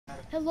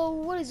Hello,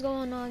 what is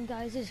going on,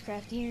 guys? It's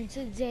Crafty here, and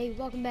today,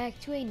 welcome back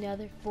to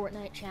another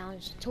Fortnite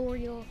challenge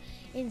tutorial.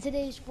 In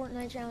today's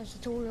Fortnite challenge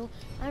tutorial,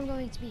 I'm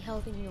going to be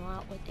helping you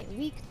out with a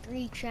week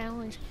 3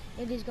 challenge.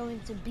 It is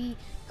going to be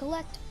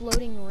collect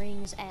floating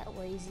rings at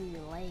Lazy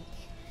Lake.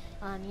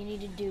 You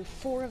need to do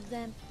 4 of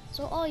them,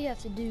 so all you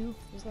have to do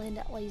is land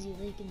at Lazy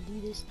Lake and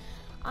do this.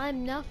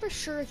 I'm not for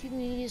sure if you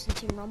can use the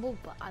Team Rumble,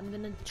 but I'm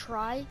gonna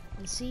try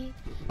and see,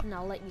 and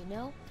I'll let you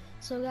know.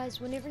 So guys,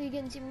 whenever you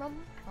get in Team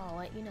Rumble, I'll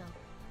let you know.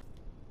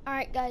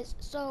 Alright guys,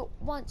 so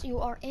once you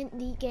are in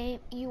the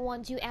game, you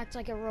want to act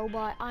like a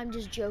robot. I'm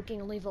just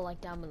joking. Leave a like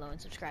down below and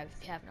subscribe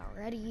if you haven't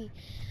already.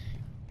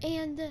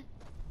 And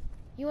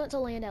you want to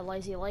land at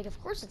Lazy Lake.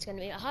 Of course it's going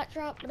to be a hot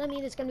drop, but I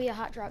mean it's going to be a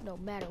hot drop no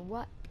matter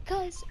what,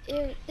 because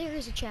there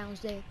is a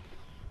challenge there.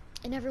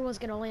 And everyone's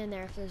going to land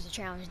there if there's a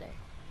challenge there.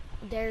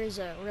 There is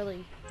a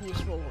really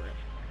useful word.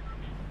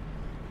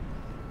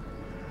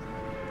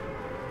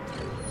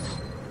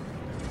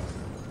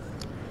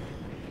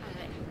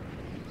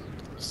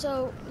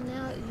 So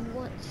now you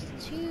want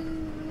to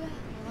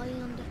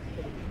land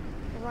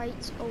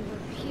right over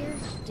here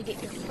to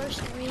get your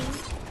first ring.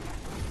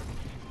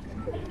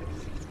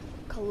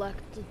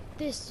 Collect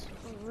this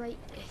right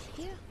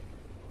here.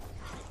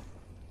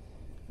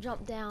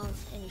 Jump down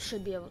and you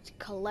should be able to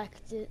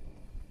collect it.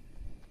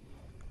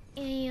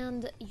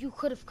 And you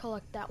could have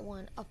collected that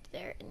one up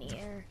there in the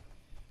air.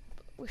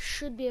 But we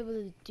should be able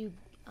to do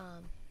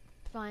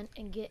fine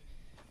and get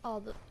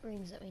all the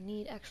rings that we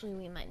need. Actually,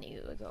 we might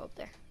need to go up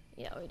there.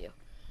 Yeah, we do.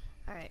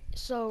 Alright,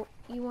 so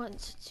you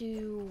want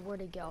to, where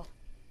to go?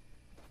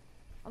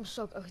 Oh,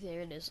 there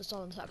it is. It's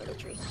all on top of the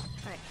tree.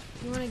 Alright,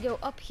 you want to go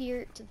up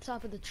here to the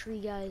top of the tree,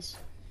 guys,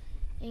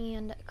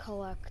 and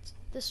collect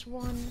this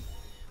one.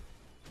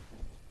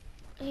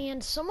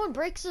 And someone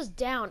breaks us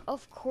down,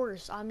 of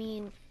course. I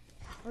mean,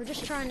 we're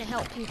just trying to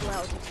help people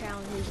out with the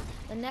challenges.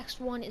 The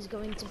next one is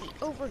going to be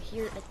over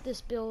here at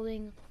this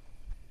building.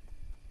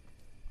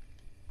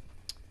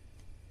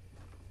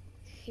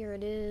 Here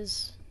it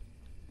is.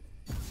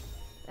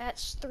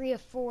 That's 3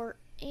 of 4,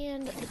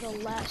 and the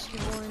last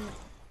one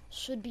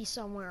should be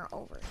somewhere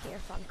over here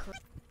if I'm correct.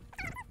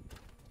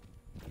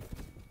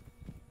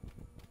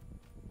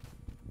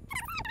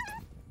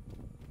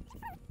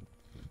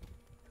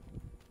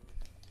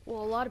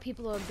 Well, a lot of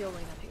people are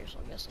building up here, so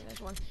I'm guessing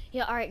there's one.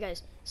 Yeah, alright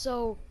guys,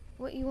 so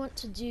what you want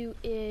to do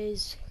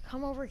is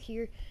come over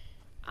here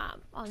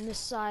on this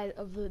side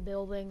of the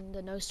building,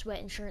 the No Sweat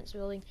Insurance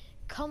building.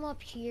 Come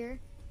up here.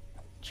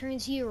 Turn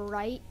to your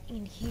right,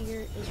 and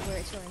here is where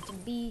it's going to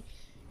be.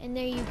 And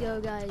there you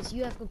go, guys.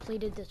 You have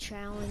completed the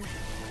challenge.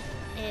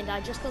 And I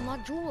just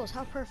unlocked jewels.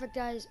 How perfect,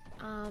 guys.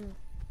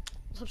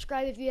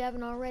 Subscribe if you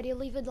haven't already.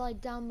 Leave a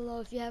like down below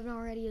if you haven't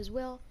already as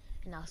well.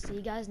 And I'll see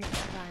you guys next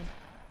time.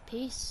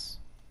 Peace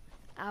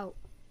out.